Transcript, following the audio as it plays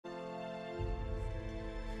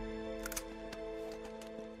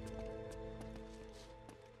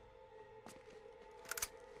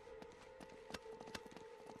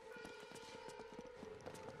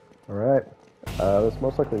Alright. This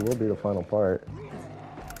most likely will be the final part.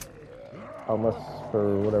 Unless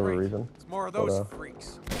for whatever reason. It's more of those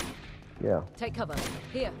freaks. Yeah. Take cover.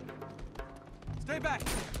 Here. Stay back.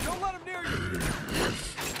 Don't let them near you.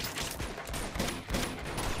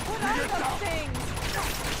 What are those things?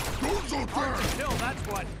 Hard to kill, that's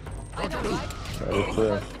what. I know, right? That What is are we true.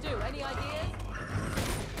 supposed to do? Any ideas?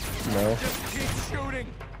 No. Just keep shooting.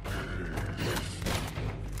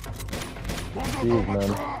 Jeez, man.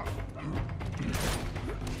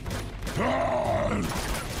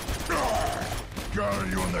 Got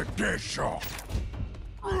you in the dish shop.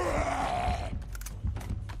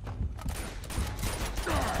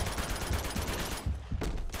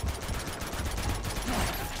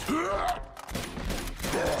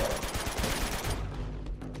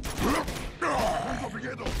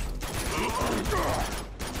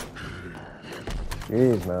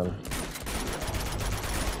 Jeez, man.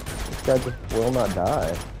 This guy just will not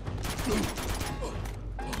die.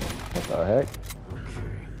 What the heck?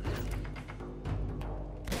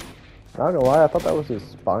 Not gonna lie, I thought that was his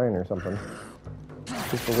spine or something.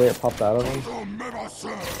 Just the way it popped out of him.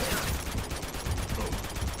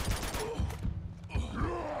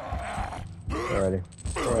 Alrighty.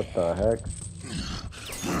 What the heck?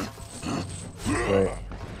 Wait.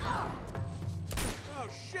 Oh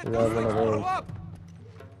shit, We have one of those. up.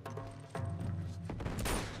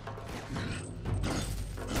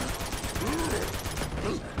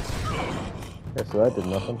 Yeah, so that did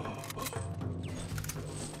nothing.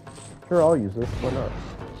 Sure, I'll use this. Why not?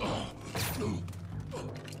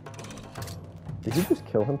 Did he just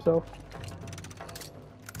kill himself?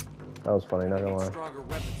 That was funny, not gonna lie. Stronger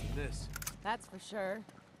weapons than this. That's for sure.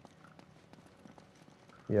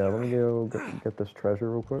 Yeah, let me go get this treasure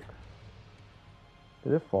real quick.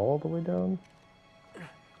 Did it fall all the way down?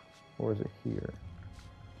 Or is it here?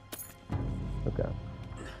 Okay.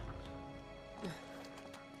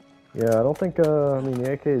 Yeah, I don't think, I mean,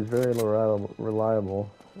 the AK is very reliable.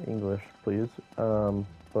 English, please.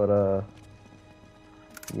 But,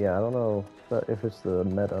 yeah, I don't know if it's the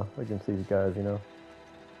meta against these guys, you know.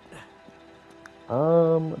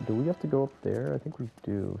 Do we have to go up there? I think we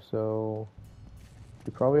do, so...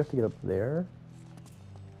 We probably have to get up there.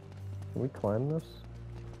 Can we climb this?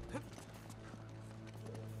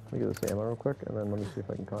 Let me get this ammo real quick, and then let me see if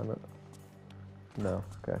I can climb it. No,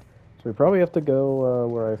 okay. So we probably have to go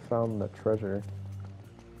where I found the treasure.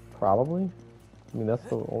 Probably. I mean, that's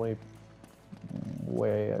the only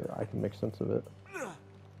way I can make sense of it.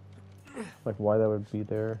 Like, why that would be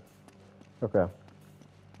there. Okay.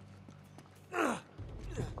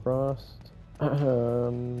 Crossed.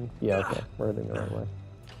 Yeah, okay. We're heading the right way.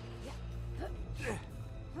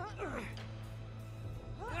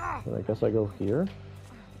 And I guess I go here?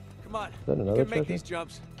 Come on. Is that another You can make treasure? these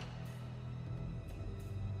jumps.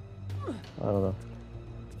 I don't know.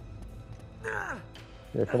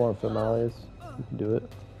 Yeah, come on, Finales. You can do it.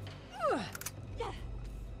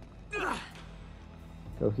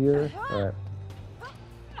 Go here. Alright.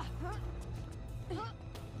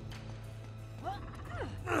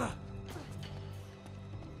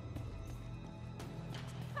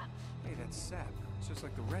 Hey, that's sap. It's just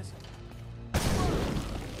like the resin.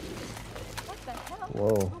 What the hell?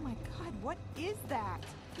 Whoa. Oh my god, what is that?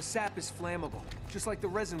 The sap is flammable, just like the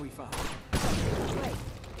resin we found. Wait.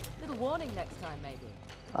 Little warning next time, maybe.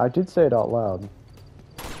 I did say it out loud.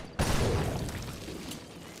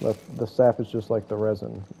 The sap is just like the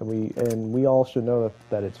resin. And we all should know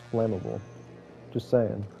that it's flammable. Just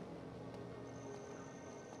saying.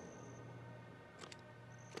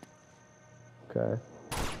 Okay.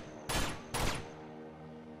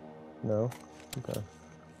 No? Okay.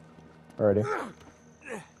 Alrighty.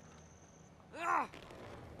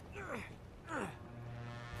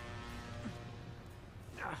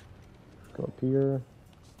 Go up here.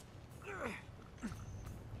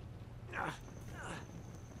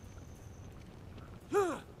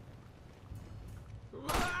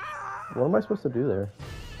 What am I supposed to do there?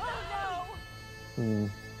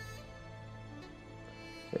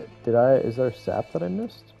 Is there sap that I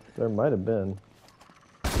missed? There might have been.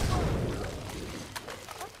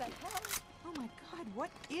 What the hell? Oh my god,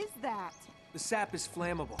 what is that? The sap is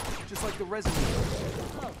flammable, just like the resin we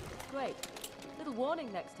found. Oh, great. Little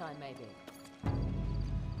warning next time, maybe.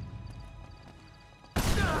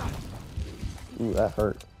 Ooh, that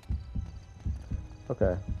hurt.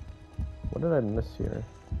 Okay. What did I miss here?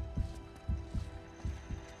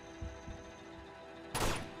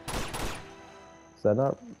 Is that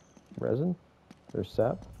not resin? There's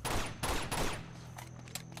sap?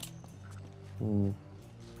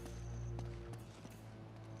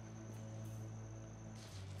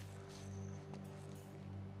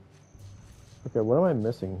 Okay, what am I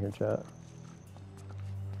missing here, chat?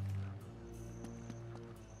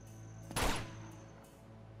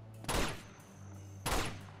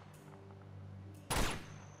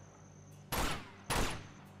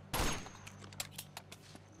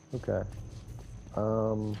 Okay.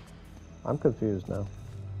 I'm confused now.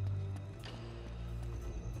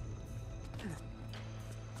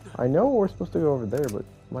 I know we're supposed to go over there, but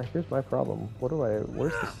here's my problem.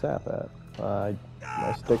 Where's the sap at?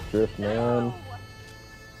 My stick drift, man.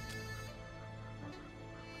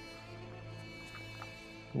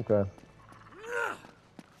 Okay.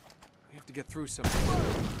 We have to get through some.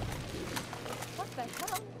 What the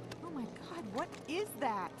hell? Oh my god, what is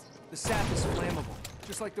that? The sap is flammable,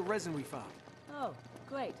 just like the resin we found. Oh,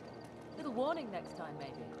 great. Little warning next time,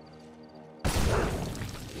 maybe.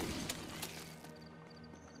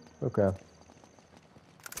 Okay.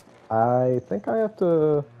 I think I have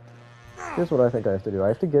to... Here's what I think I have to do. I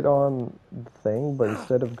have to get on the thing, but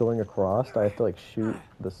instead of going across, I have to, like, shoot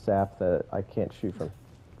the sap that I can't shoot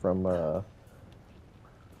from where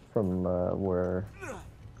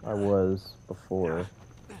I was before.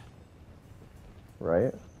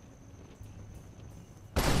 Right?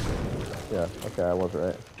 Yeah, okay, I was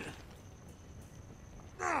right.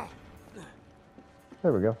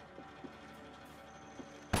 There we go.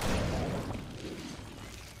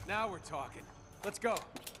 Now we're talking. Let's go.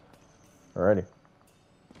 Alrighty.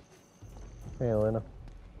 Hey, Elena.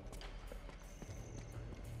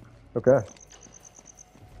 Okay.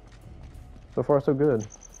 So far, so good.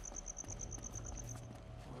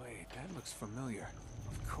 Wait, that looks familiar.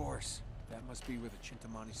 Of course. That must be where the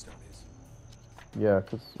Chintamani stone is. Yeah,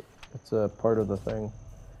 because it's a part of the thing.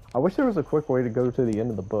 I wish there was a quick way to go to the end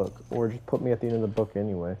of the book, or just put me at the end of the book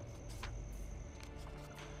anyway.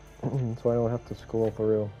 So I don't have to scroll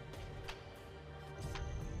through.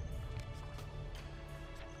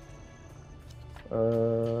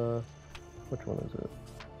 Which one is it?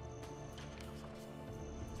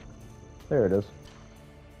 There it is.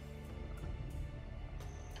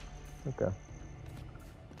 Okay.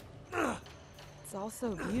 It's all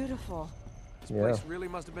so beautiful. This place really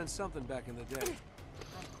must have been something back in the day.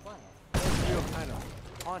 I'm quiet. It feels kind of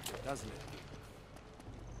haunted, doesn't it?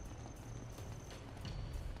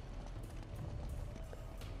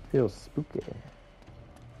 Feels spooky.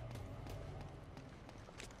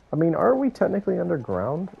 I mean, are we technically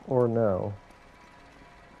underground or no?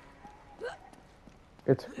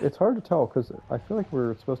 It's hard to tell because I feel like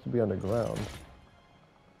we're supposed to be underground.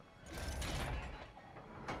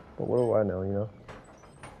 But what do I know, you know?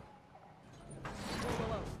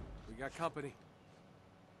 We got company.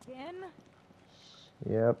 Again?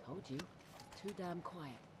 Yep. Told you. Too damn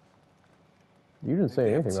quiet. You didn't say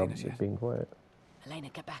They haven't anything about seen us it yet. being quiet. Elena,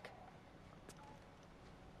 get back.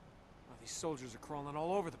 Oh, these soldiers are crawling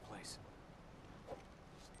all over the place.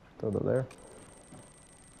 Throw it there.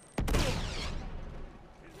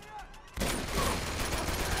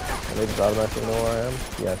 And they just automatically know where I am?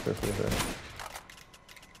 Yeah, sure, sure.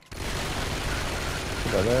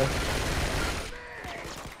 Go there.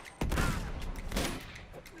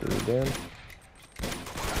 Do it again.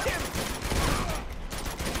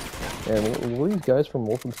 And will these guys from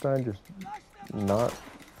Wolfenstein just not...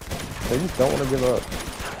 They just don't want to give up.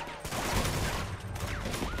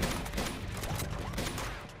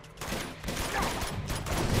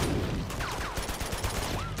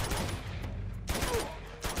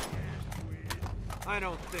 I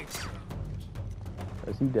don't think so.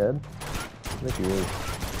 Is he dead? I think he is.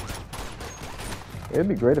 It'd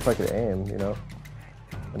be great if I could aim, you know?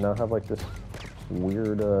 And not have like this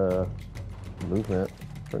weird movement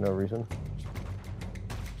for no reason.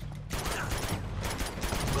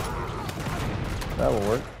 That will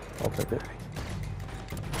work. I'll take it.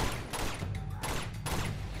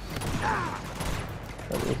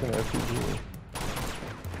 That is an RPG.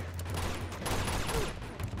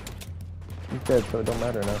 He's dead, so it don't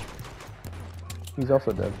matter now. He's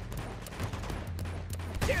also dead.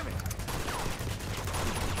 Damn it!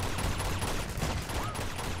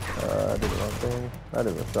 I did the wrong thing. I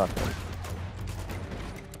did the shotgun.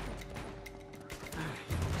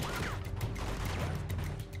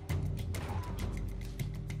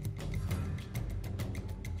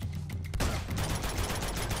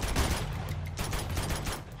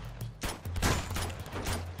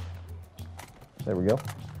 There we go. Okay.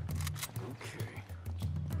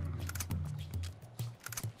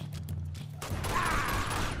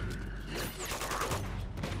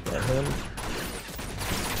 Got him.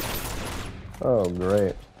 Oh,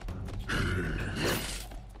 great.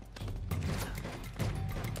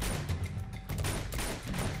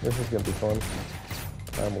 This is gonna be fun.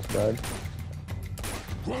 I almost died.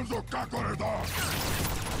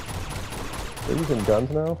 They're using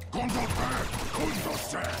guns now?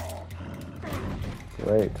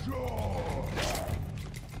 Great.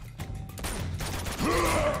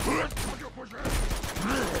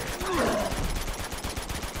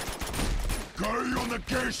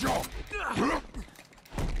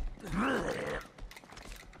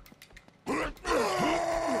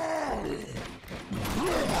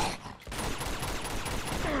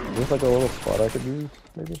 Is this like a little spot I could use,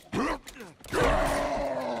 maybe?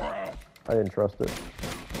 I didn't trust it.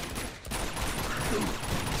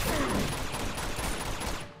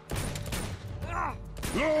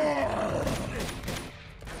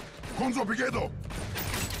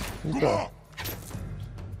 Okay.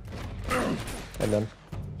 And then.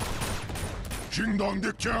 It's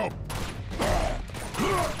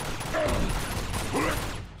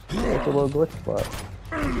a little glitch spot.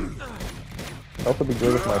 It'd also be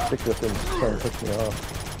great if my stick just didn't try and push me off.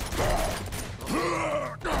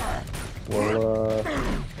 Well,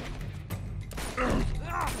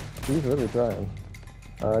 he's really trying.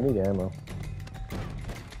 I need ammo.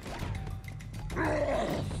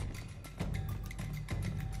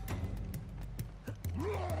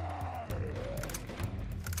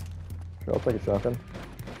 Sure, I'll take a shotgun.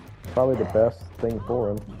 Probably the best thing for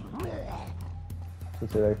him.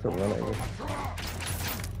 Since they actually run at you.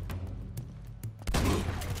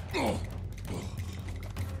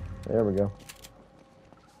 There we go.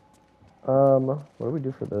 What do we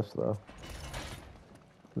do for this though?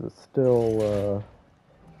 Is it still,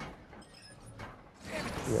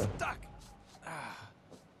 yeah. Stuck.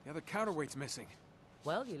 The other counterweight's missing.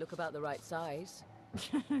 Well, you look about the right size.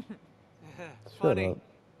 Funny.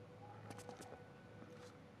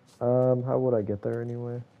 How would I get there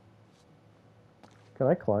anyway? Can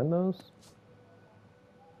I climb those?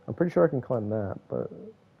 I'm pretty sure I can climb that, but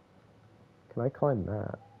can I climb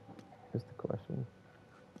that? Is the question.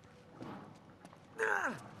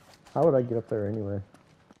 How would I get up there anyway?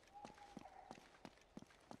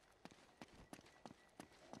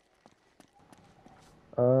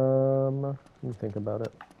 Let me think about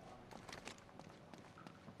it.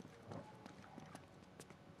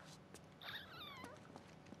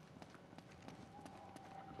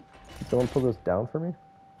 Can someone pull this down for me?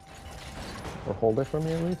 Or hold it for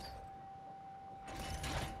me at least?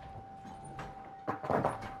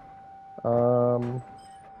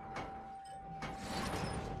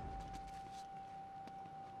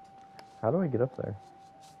 How do I get up there?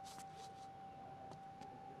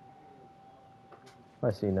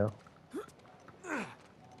 I see now.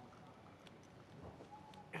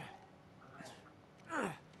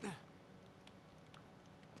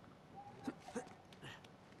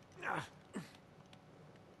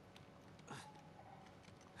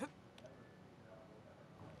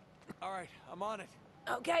 All right, I'm on it.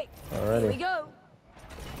 Okay, Alrighty. here we go.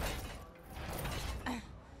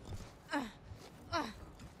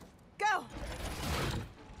 Go!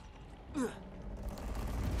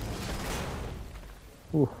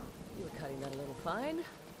 Ooh. You were cutting that a little fine.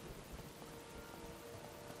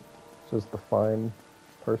 Just the fine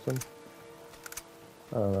person.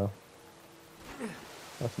 I don't know.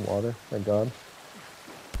 That's water, thank God.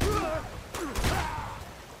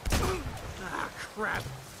 Ah, crap.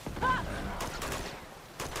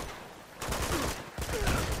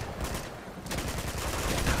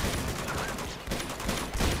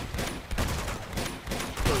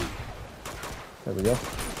 There we go.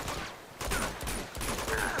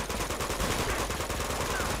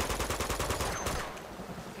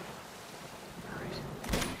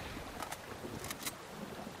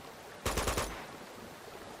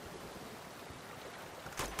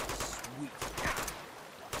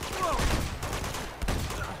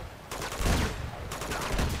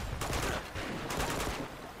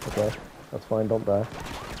 Okay, that's fine, don't die.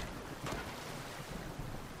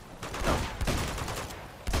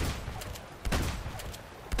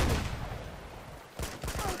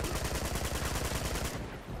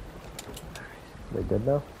 They did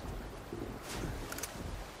now?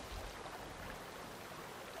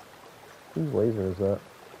 Whose laser is that?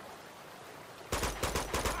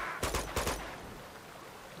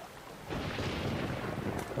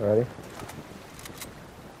 Alrighty.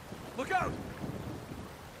 Look out!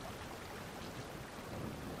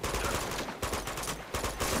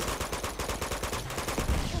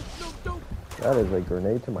 No, don't. That is a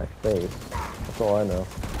grenade to my face. That's all I know.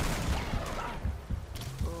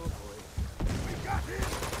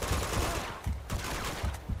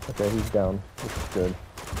 Okay, he's down, which is good.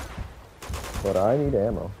 But I need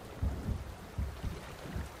ammo.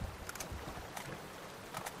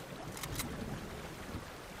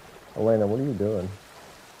 Elena, what are you doing?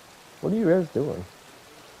 What are you guys doing?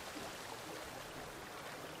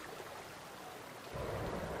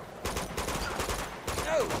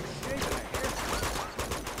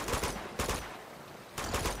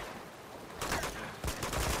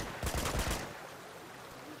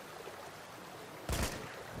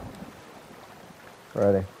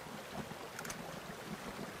 Ready.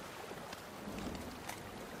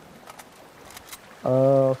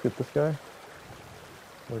 Let's get this guy.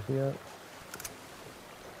 Where's he at?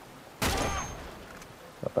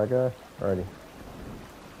 Not that guy? Alrighty.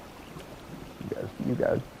 You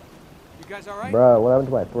guys. You guys all right? Bruh, what happened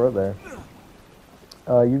to my throat there?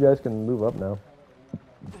 You guys can move up now.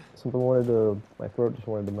 My throat just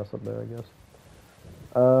wanted to mess up there, I guess.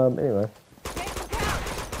 Anyway.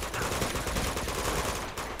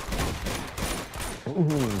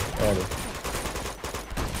 Alrighty.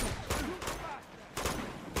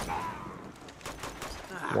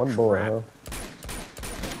 One bullet,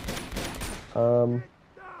 huh?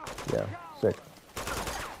 Yeah, sick.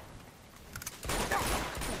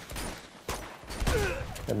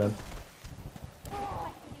 And then. I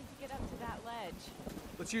need to get up to that ledge.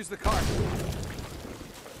 Let's use the cart.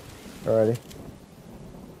 Alrighty.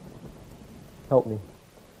 Help me.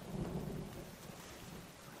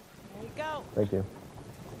 There you go. Thank you.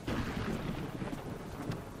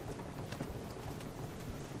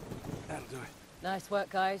 That'll do it. Nice work,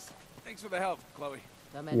 guys. Thanks for the help, Chloe.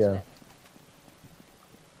 Don't mention Yeah. it.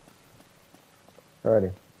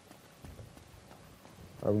 Alrighty.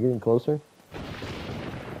 Are we getting closer?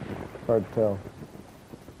 It's hard to tell.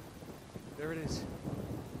 There it is.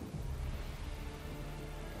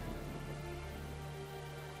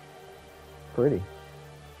 Pretty.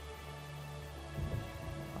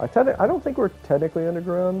 I don't think we're technically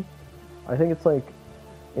underground. I think it's like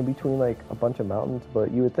in between like a bunch of mountains,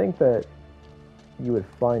 but you would think that you would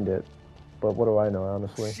find it. But what do I know,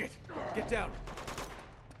 honestly? Shit! Get down.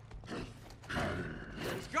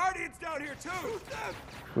 There's guardians down here too.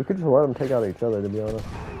 We could just let them take out each other, to be honest.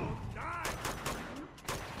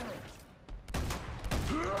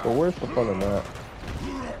 But where's the fun in that?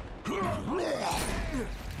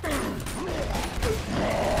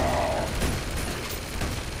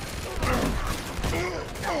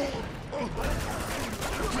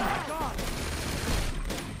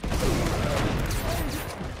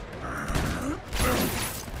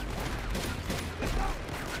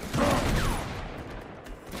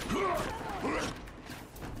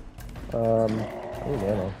 I need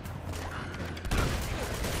ammo.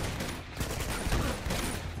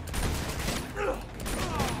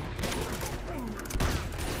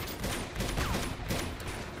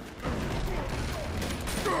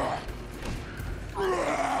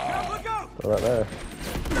 They're right there.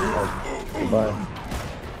 Oh, goodbye.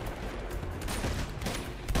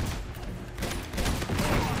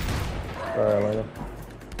 Sorry, Elena.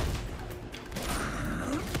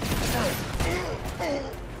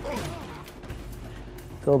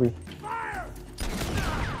 Kobe.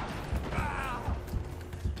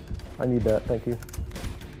 I need that, thank you.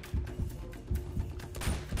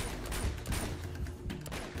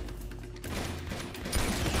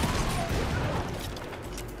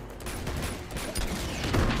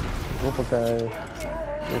 Wolfenstein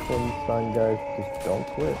guys, just don't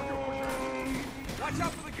quit. Watch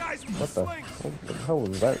out for the guys with What the the? slings. What the hell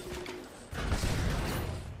was that?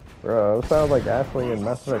 Bro, it sounds like Ashley and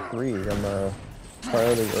Mass Effect 3 on the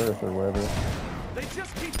Priority Earth or whatever. They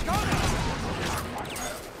just keep coming.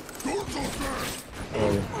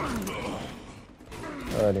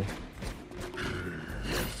 Alrighty.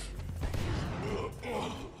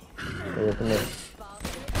 Stay away from me.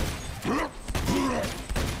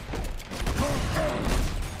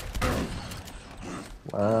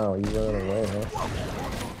 Wow, you ran away, huh?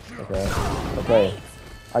 Okay. Okay.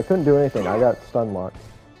 I couldn't do anything. I got stun locked.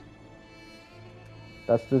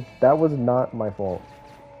 That was not my fault.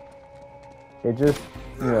 It just,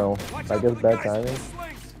 you know, I guess bad timing.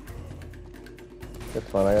 It's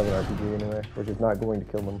fine, I have an RPG anyway, which is not going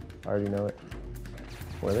to kill them. I already know it.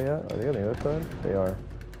 Where are they at? Are they on the other side? They are.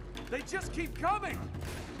 They just keep coming.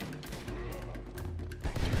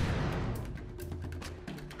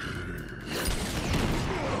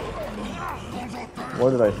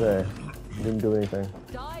 What did I say? Didn't do anything.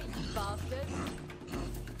 Die, you bastards!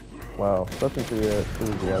 Wow, such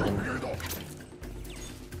enthusiasm.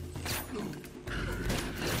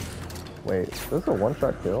 Wait, this is a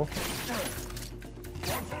one-shot kill?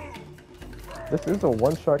 This is a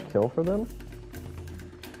one-shot kill for them?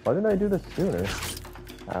 Why didn't I do this sooner?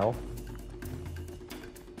 Ow.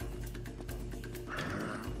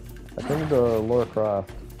 I think the Laura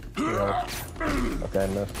Croft. You know. Okay, I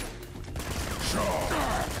missed.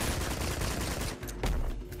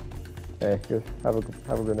 Hey, good. Have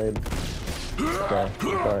a grenade. Okay,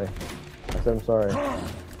 sorry. I said I'm sorry.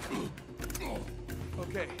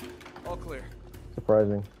 Okay, all clear.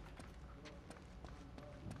 Surprising.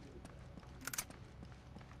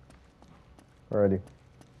 Alrighty.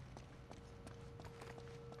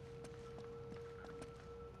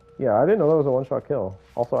 Yeah, I didn't know that was a one-shot kill.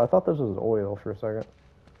 Also, I thought this was oil for a second.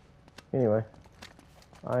 Anyway,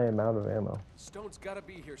 I am out of ammo. Stone's gotta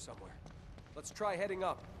be here somewhere. Let's try heading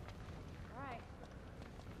up.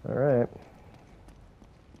 All right. Alright.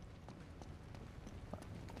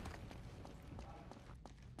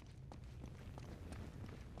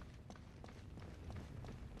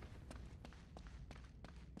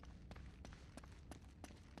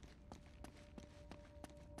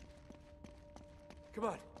 Come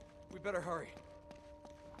on, we better hurry.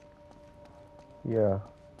 Yeah.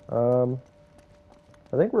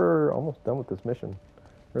 I think we're almost done with this mission,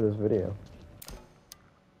 or this video.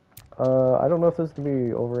 I don't know if this is gonna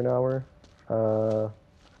be over an hour.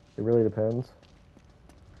 It really depends.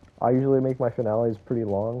 I usually make my finales pretty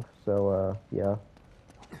long, so yeah.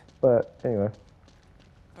 But anyway.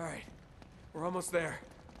 All right, we're almost there.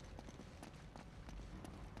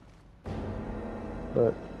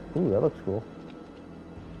 But ooh, that looks cool.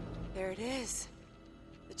 There it is.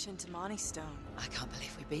 The Chintamani stone. I can't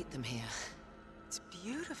believe we beat them here. It's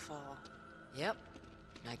beautiful. Yep.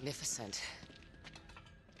 Magnificent.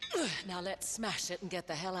 Now let's smash it and get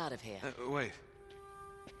the hell out of here. Wait.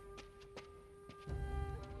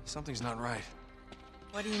 Something's not right.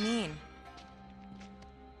 What do you mean?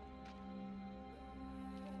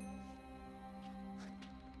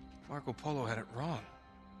 Marco Polo had it wrong.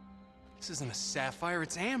 This isn't a sapphire,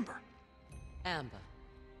 it's amber. Amber.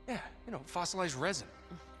 Yeah, you know, fossilized resin.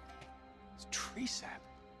 It's tree sap.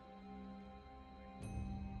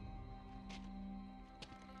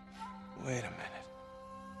 Wait a minute.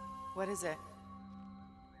 What is it?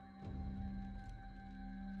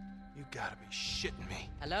 You gotta be shitting me.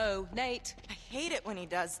 Hello, Nate. I hate it when he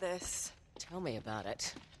does this. Tell me about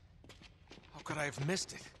it. How could I have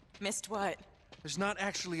missed it? Missed what? There's not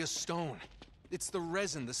actually a stone. It's the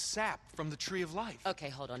resin, the sap from the tree of life. Okay,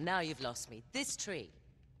 hold on. Now you've lost me. This tree.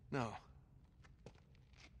 No.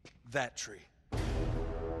 That tree.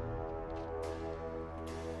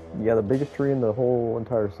 Yeah, the biggest tree in the whole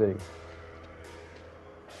entire city.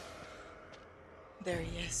 There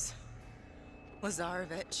he is.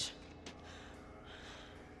 Lazarevich.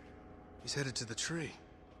 He's headed to the tree.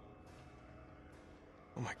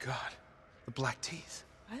 Oh my god. The black teeth.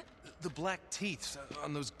 What? The black teeth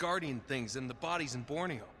on those guardian things and the bodies in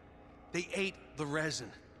Borneo. They ate the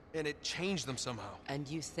resin, and it changed them somehow. And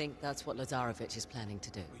you think that's what Lazarevich is planning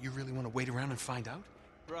to do? You really want to wait around and find out?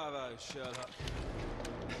 Bravo, Sherlock.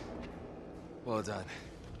 Well done.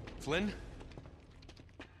 Flynn?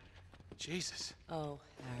 Jesus. Oh,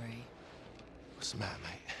 Harry. What's the matter,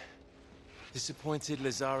 mate? Disappointed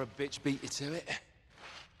Lazara bitch beat you to it?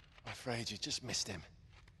 I'm afraid you just missed him.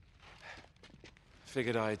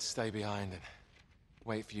 Figured I'd stay behind and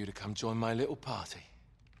wait for you to come join my little party.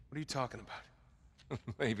 What are you talking about?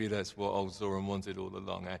 Maybe that's what old Zoran wanted all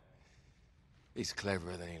along, eh? He's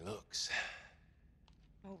cleverer than he looks.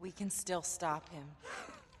 Oh, we can still stop him.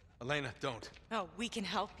 Elena, don't. Oh, we can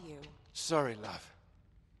help you. Sorry, love.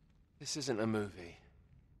 This isn't a movie.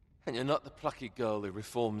 And you're not the plucky girl who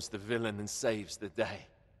reforms the villain and saves the day.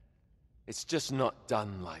 It's just not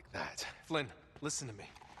done like that. Flynn, listen to me.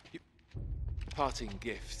 Parting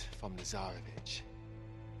gift from Lazarevich.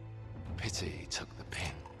 Pity he took the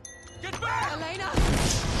pin. Get back! Elena!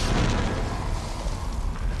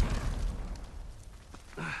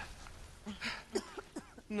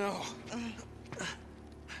 No.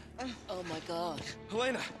 Oh my god.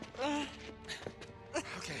 Elena!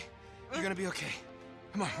 Okay, you're gonna be okay.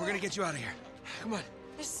 Come on, we're gonna get you out of here. Come on.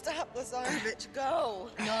 Just stop, Lazarevich. Go.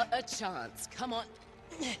 Not a chance. Come on.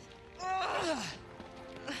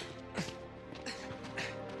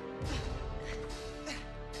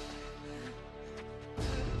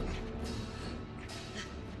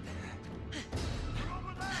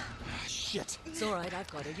 Shit. It's all right. I've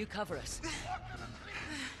got her. You cover us. All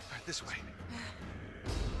right, this way.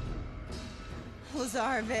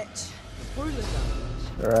 Lazarevich. Through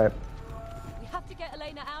Lazarevich. Alright. We have to get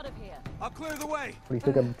Elena out of here. I'll clear the way. What do you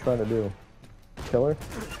think I'm trying to do? Kill her?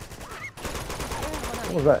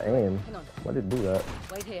 What was that aim? Hang on. Why did it do that?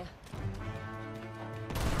 Wait here.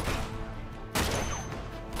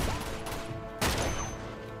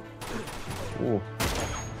 Ooh.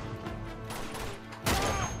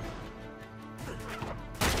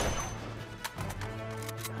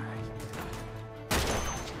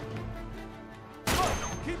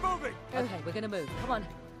 Keep moving. Okay, we're gonna move. Come on.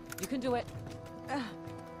 You can do it. Come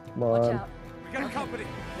Watch on. out. We got company.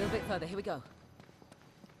 A little bit further. Here we go.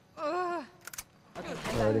 Okay,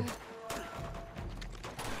 hang Alrighty. back.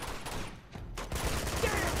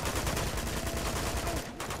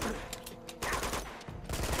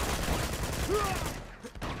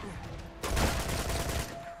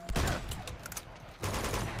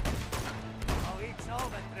 Oh, it's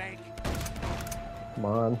over, Drake. Come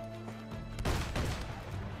on.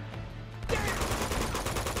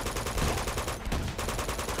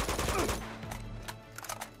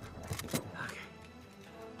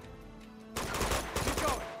 Keep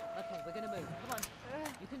going. Okay, we're gonna move. Come on.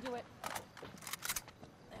 You can do it.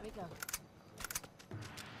 There we go.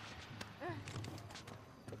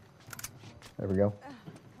 There we go.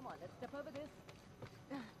 Come on, let's step over this.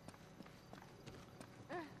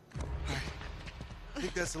 I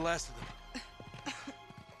think that's the last of them.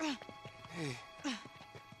 Hey,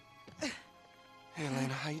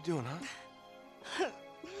 Elena, how you doing, huh?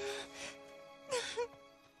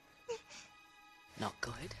 Not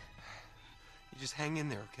good. You just hang in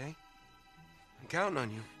there, okay? I'm counting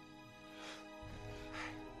on you.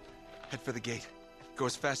 Head for the gate. Go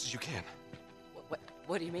as fast as you can.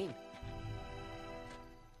 What do you mean?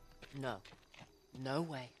 No. No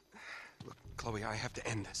way. Look, Chloe, I have to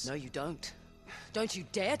end this. No, you don't. Don't you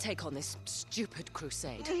dare take on this stupid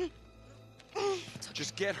crusade.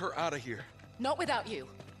 Just get her out of here. Not without you.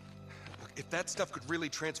 Look, if that stuff could really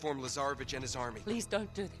transform Lazarevich and his army, Please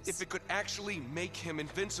don't do this. if it could actually make him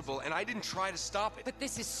invincible, and I didn't try to stop it, But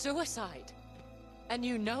this is suicide. And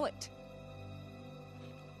you know it.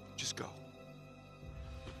 just go.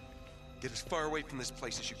 Get as far away from this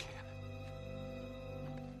place as you can.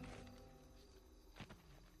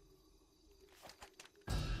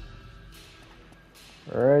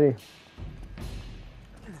 Alrighty.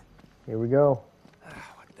 Here we go.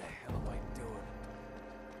 What the hell am I doing?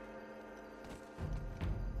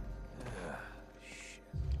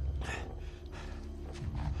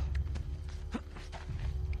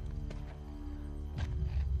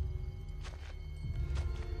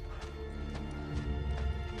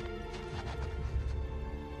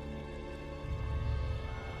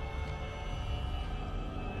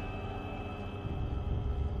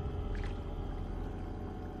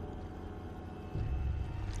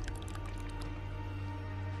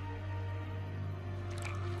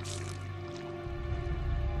 Shit.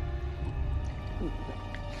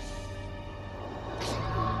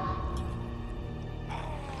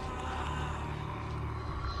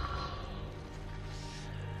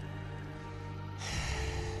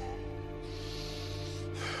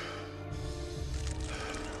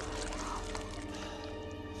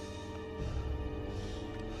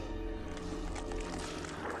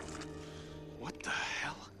 What the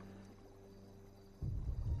hell?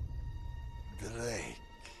 Drake.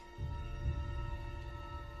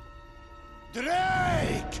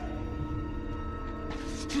 Drake!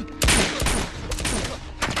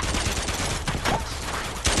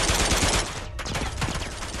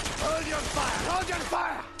 Hold your fire! Hold your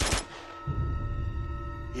fire!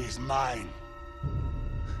 He's mine.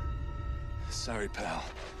 Sorry, pal.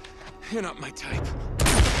 You're not my type.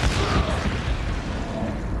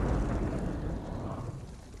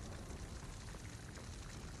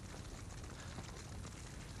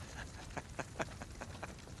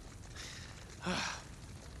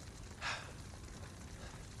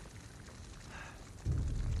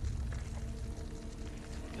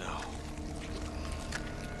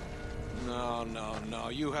 No,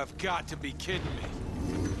 you have got to be kidding me.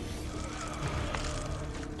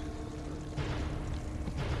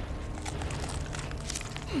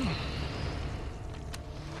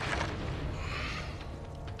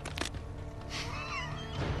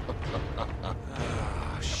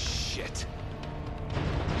 Oh, shit.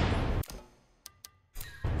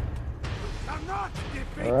 I'm not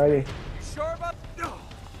defeated! Alrighty. You sure about no?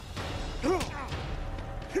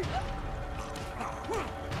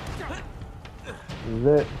 This is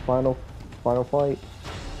it. Final fight.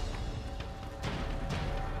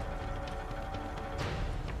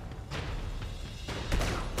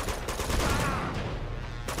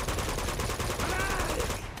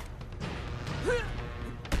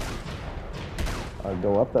 I'd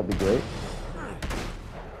go up, that'd be great.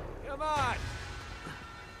 Come on!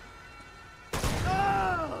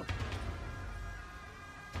 No!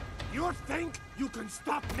 You think you can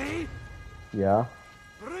stop me? Yeah.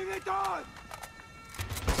 Bring it on!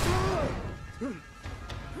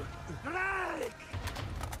 Drake!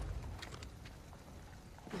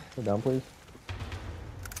 Sit down, please.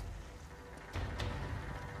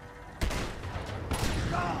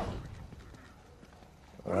 No!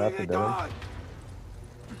 Oh, that's a Bring it dead one. on!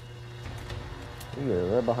 You're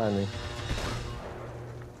right behind me.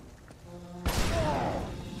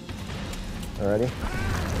 Alrighty.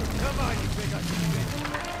 Come on, you big ugly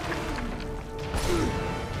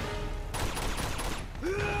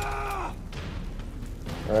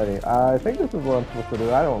Alrighty. I think this is what I'm supposed to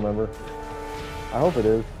do. I don't remember. I hope it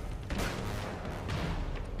is.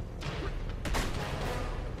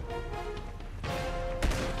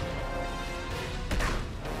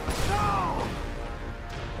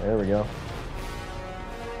 There we go.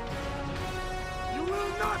 You will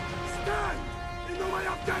not stand in the way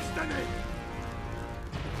of destiny!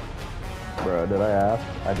 Bruh, did I ask?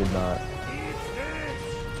 I did not. Eat this!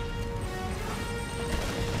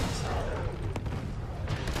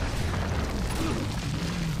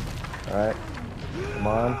 Alright. Come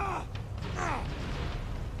on.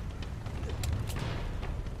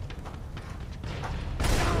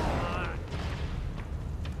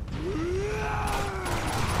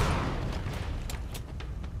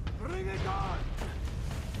 Bring it on!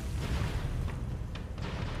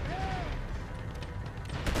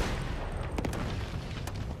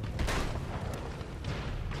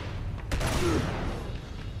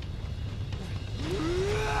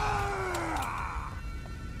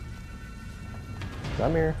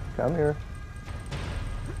 Come here. Come here.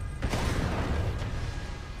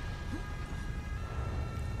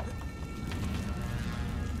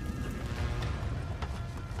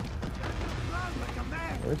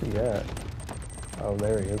 Where's he at? Oh,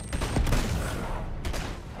 there he is.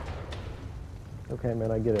 Okay,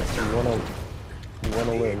 man, I get it. You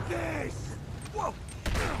wanna live. This! Whoa!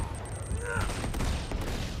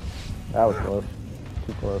 That was close.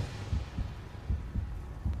 Too close.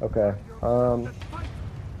 Okay.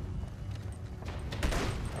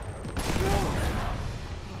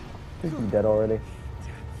 I think he's dead already.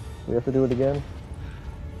 We have to do it again?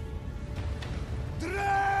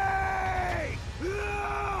 Drake!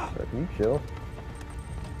 Bro, can you chill?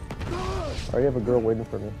 I already have a girl waiting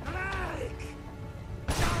for me.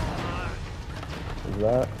 Is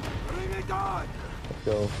that? Bring it on! Let's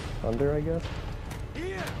go under, I guess?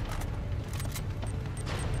 Here!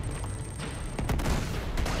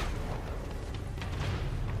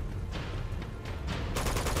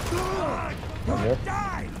 Yep.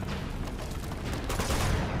 Die!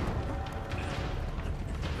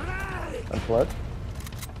 I'm what?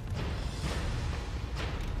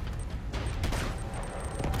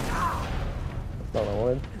 That's not what I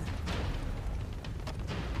wanted.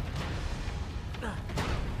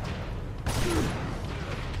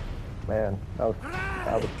 Man, that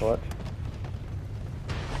was clutch.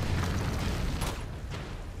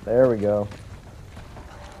 There we go.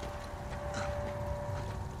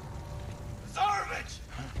 Garbage!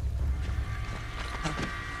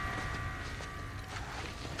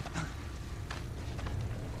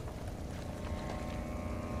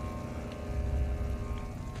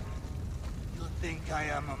 You think I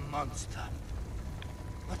am a monster,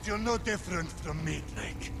 but you're no different from me,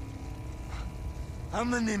 Drake. How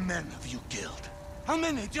many men have you killed? How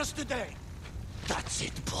many just today? That's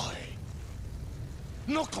it, boy.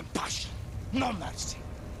 No compassion, no mercy.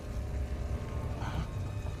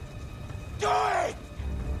 Do it!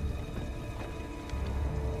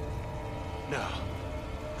 No.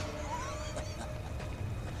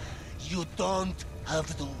 You don't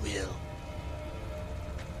have the will.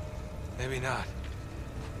 Maybe not.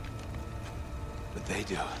 But they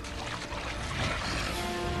do.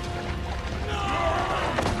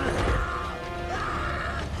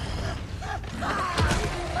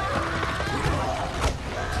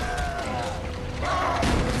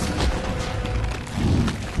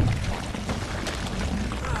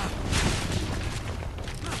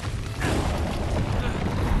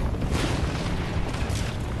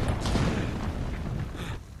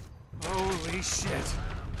 Holy shit.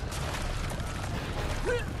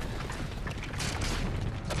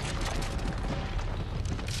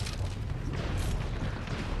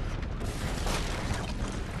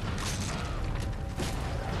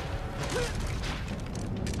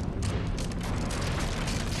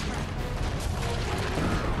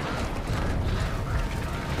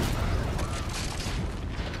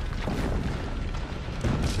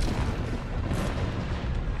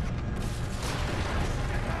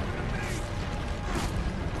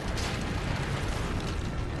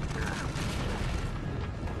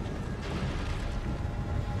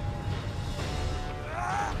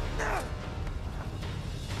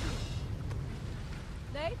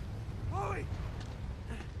 Nate? Chloe!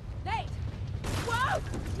 Nate! Whoa!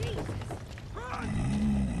 Jesus! Run!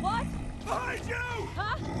 What? Behind you!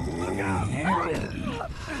 Huh? Look out! Hang on!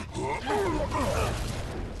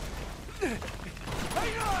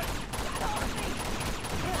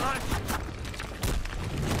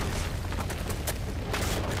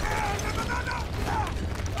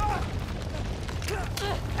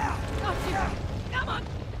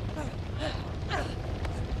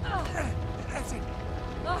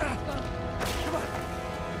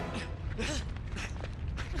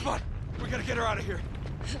 gotta get her out of here.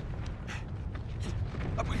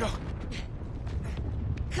 Up we go.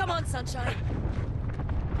 Come on, Sunshine.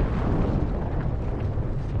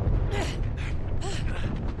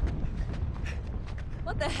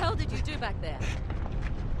 What the hell did you do back there?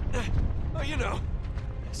 Oh, you know,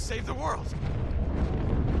 save the world.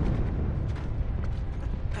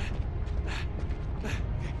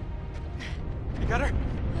 You got her?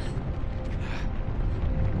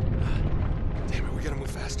 Damn it, we gotta move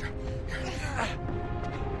faster. Here.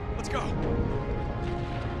 Let's go.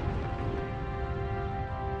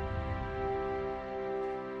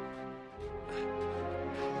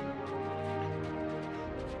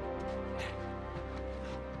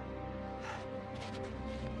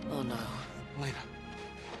 Oh no. Lena.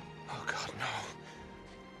 Oh, God, no.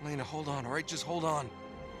 Lena, hold on, all right? Just hold on.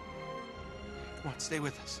 Come on, stay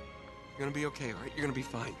with us. You're gonna be okay, all right? You're gonna be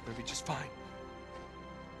fine. You're gonna be just fine.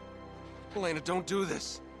 Elena, don't do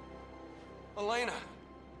this. Elena!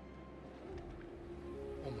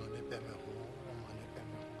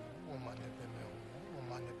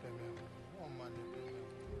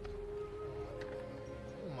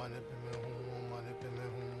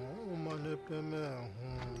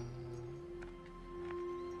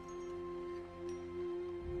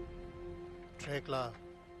 Trekla,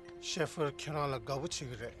 Shepherd Kirala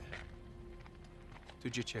Gabuchigre.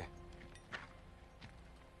 Tujiche.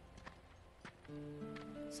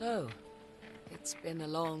 So, it's been a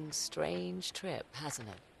long, strange trip, hasn't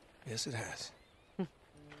it? Yes, it has.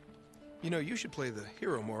 You know, you should play the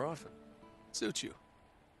hero more often. Suits you.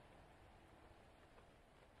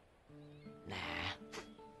 Nah.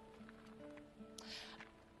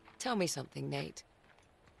 Tell me something, Nate.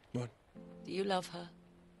 What? Do you love her?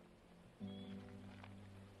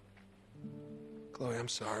 Chloe, I'm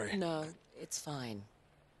sorry. No, it's fine.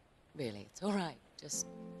 Really, it's all right. Just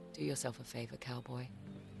do yourself a favor, cowboy.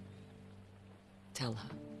 Tell her.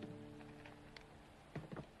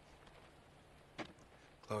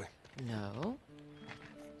 Chloe. No.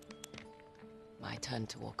 My turn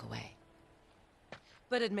to walk away.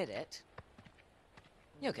 But admit it.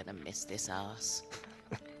 You're gonna miss this ass.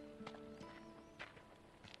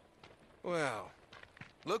 Well,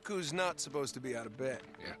 look who's not supposed to be out of bed.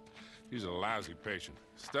 Yeah, he's a lousy patient.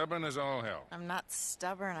 Stubborn as all hell. I'm not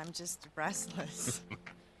stubborn, I'm just restless.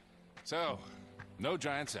 So, no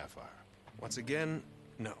giant sapphire. Once again,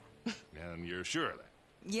 no. And you're sure of that?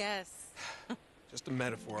 Yes. Just a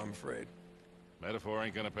metaphor, I'm afraid. Metaphor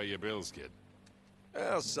ain't gonna pay your bills, kid.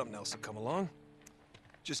 Well, something else will come along.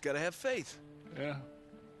 Just gotta have faith. Yeah.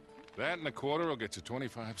 That and a quarter will get you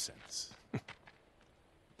 25 cents.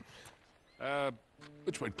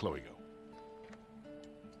 Which way'd Chloe go?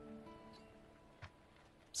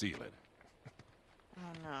 See you later.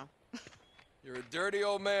 Oh no. You're a dirty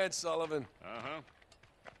old man, Sullivan. Uh-huh.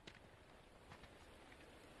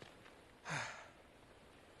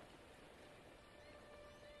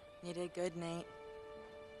 You did good, Nate.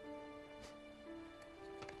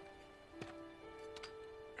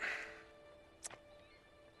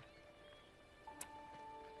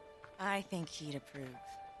 I think he'd approve.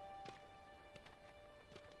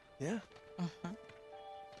 Yeah? Mm-hmm.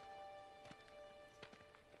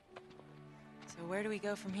 So where do we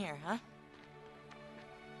go from here, huh?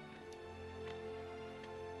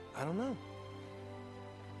 I don't know.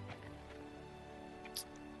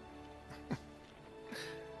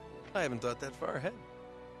 I haven't thought that far ahead.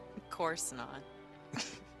 Of course not.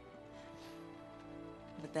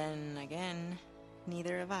 But then again,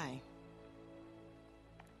 neither have I.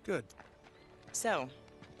 Good. So,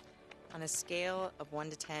 on a scale of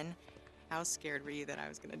 1 to 10, how scared were you that I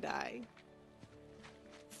was gonna die?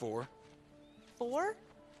 4. 4?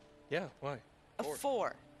 Yeah, why? A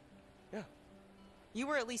 4. Yeah. You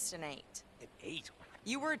were at least an 8. An 8.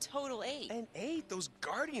 You were a total 8. An 8? Those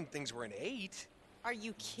guardian things were an 8. Are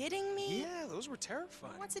you kidding me? Yeah, those were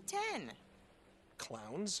terrifying. What's a 10?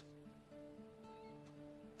 Clowns?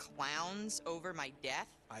 Clowns over my death?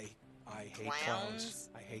 I hate Clowns? clowns.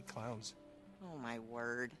 I hate clowns. Oh my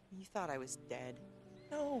word. You thought I was dead.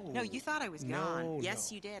 No. No, you thought I was gone. No,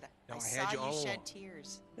 Yes, no. you did. No, I saw had you all shed along.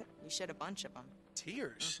 tears. You shed a bunch of them.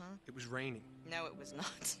 Tears? Mhm. It was raining. No, it was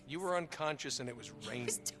not. You were unconscious and it was It raining.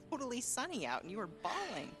 was totally sunny out and you were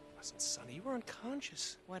bawling. It wasn't sunny. You were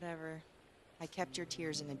unconscious. Whatever. I kept your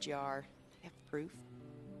tears in a jar. I have proof.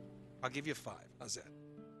 I'll give you 5. How's that?